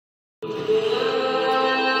Recently,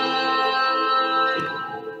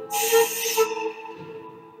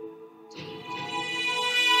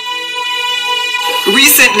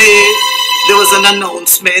 there was an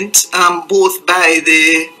announcement both by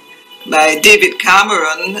David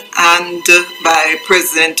Cameron and by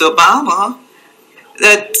President Obama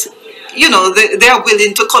that, you know, they are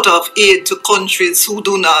willing to cut off aid to countries who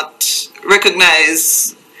do not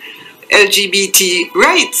recognize LGBT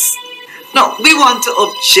rights. No, we want to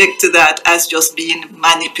object to that as just being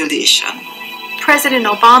manipulation. President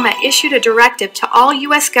Obama issued a directive to all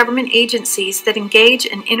U.S. government agencies that engage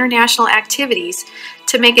in international activities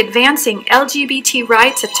to make advancing LGBT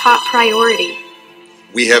rights a top priority.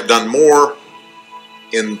 We have done more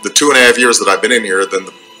in the 2.5 years that I've been in here than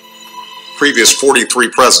the previous 43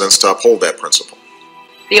 presidents to uphold that principle.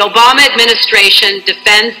 The Obama administration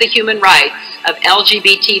defends the human rights of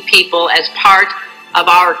LGBT people as part of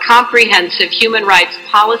our comprehensive human rights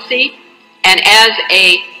policy and as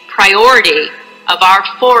a priority of our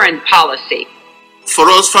foreign policy. For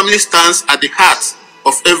us, family stands at the heart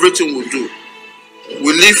of everything we do.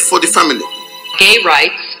 We live for the family. Gay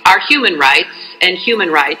rights are human rights, and human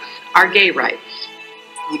rights are gay rights.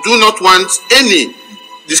 We do not want any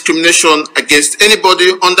discrimination against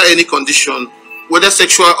anybody under any condition, whether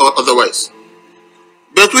sexual or otherwise.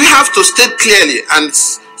 But we have to state clearly and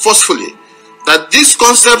forcefully that this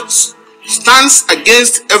concept stands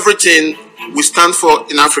against everything we stand for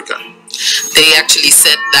in Africa. They actually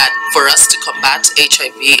said that for us to combat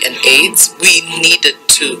HIV and AIDS, we needed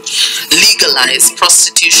to legalize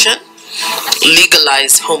prostitution,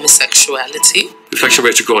 legalize homosexuality. Infection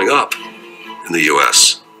rates are going up in the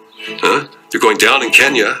U.S. They're going down in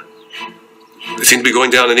Kenya. They seem to be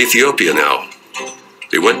going down in Ethiopia now.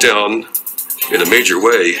 They went down in a major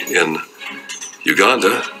way in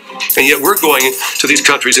Uganda. And yet we're going to these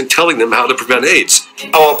countries and telling them how to prevent AIDS.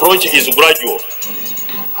 Our approach is gradual.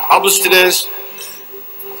 Abstinence,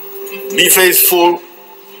 be faithful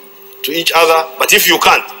to each other, but if you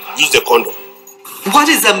can't, use the condom. What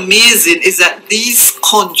is amazing is that these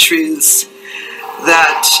countries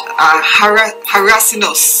that are harassing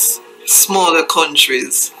us, smaller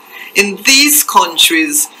countries, in these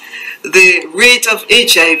countries, the rate of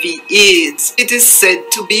HIV/AIDS, it is said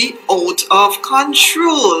to be out of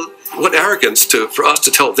control. What arrogance for us to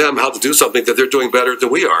tell them how to do something that they're doing better than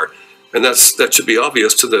we are. And that should be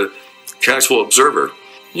obvious to the casual observer.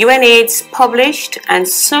 UNAIDS published and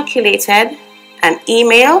circulated an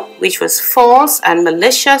email which was false and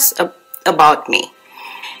malicious about me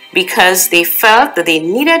because they felt that they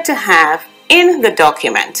needed to have in the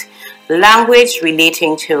document language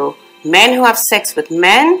relating to men who have sex with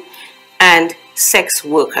men and sex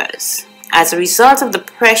workers. As a result of the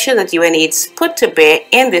pressure that UNAIDS put to bear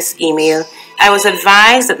in this email, I was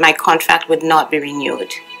advised that my contract would not be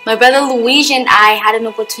renewed. My brother Luigi and I had an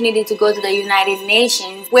opportunity to go to the United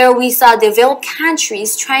Nations where we saw developed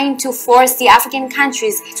countries trying to force the African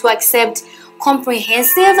countries to accept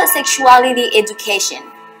comprehensive sexuality education.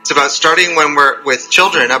 It's about starting when we're with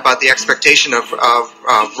children about the expectation of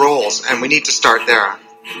roles, and we need to start there.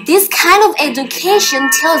 This kind of education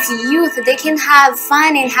tells youth they can have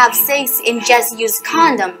fun and have sex and just use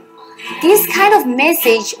condom. This kind of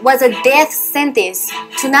message was a death sentence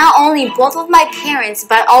to not only both of my parents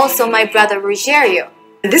but also my brother Rogerio.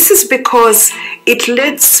 This is because it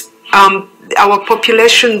lets our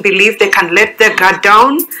population believe they can let their guard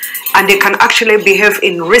down and they can actually behave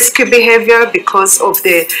in risky behavior because of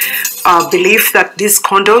the belief that these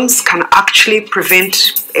condoms can actually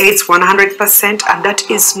prevent AIDS 100%, and that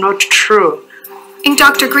is not true. In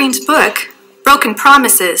Dr. Green's book, Broken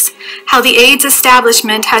Promises, How the AIDS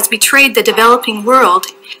Establishment Has Betrayed the Developing World,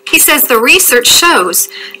 he says the research shows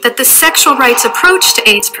that the sexual rights approach to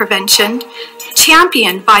AIDS prevention,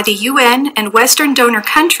 championed by the UN and Western donor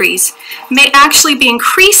countries, may actually be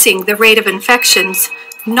increasing the rate of infections,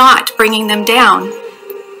 not bringing them down.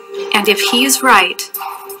 And if he is right,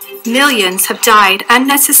 millions have died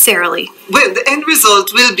unnecessarily. Well, the end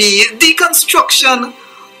result will be deconstruction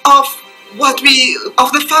of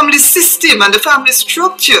the family system and the family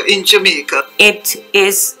structure in Jamaica. It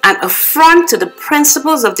is an affront to the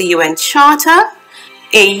principles of the UN Charter.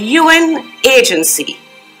 A UN agency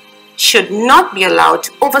should not be allowed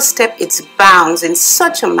to overstep its bounds in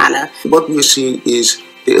such a manner. What we're seeing is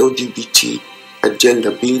the LGBT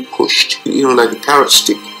agenda being pushed, like a carrot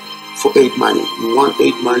stick for aid money. You want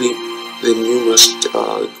aid money, then you must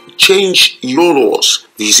change your laws.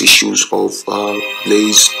 These issues of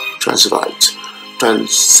Blaise Transvite,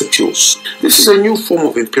 transsexuals. This is a new form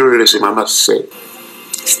of imperialism, I must say.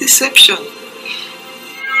 It's deception.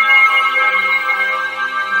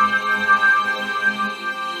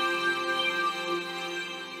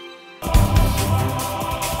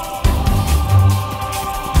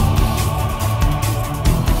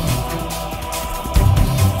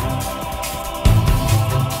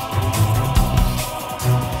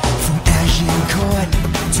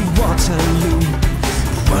 Waterloo,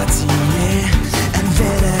 Poitiers and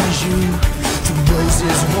Veragou. Through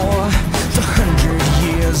Rose's War, for 100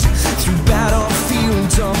 years, through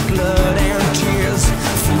battlefields of blood and tears,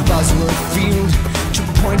 from Bosworth Field to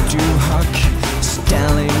Point du Hoc,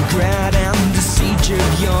 Stalingrad and the Siege of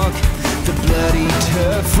York. The bloody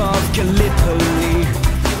turf of Gallipoli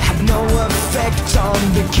had no effect on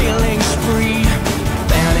the killing spree.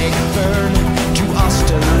 Bannockburn to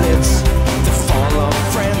Austerlitz,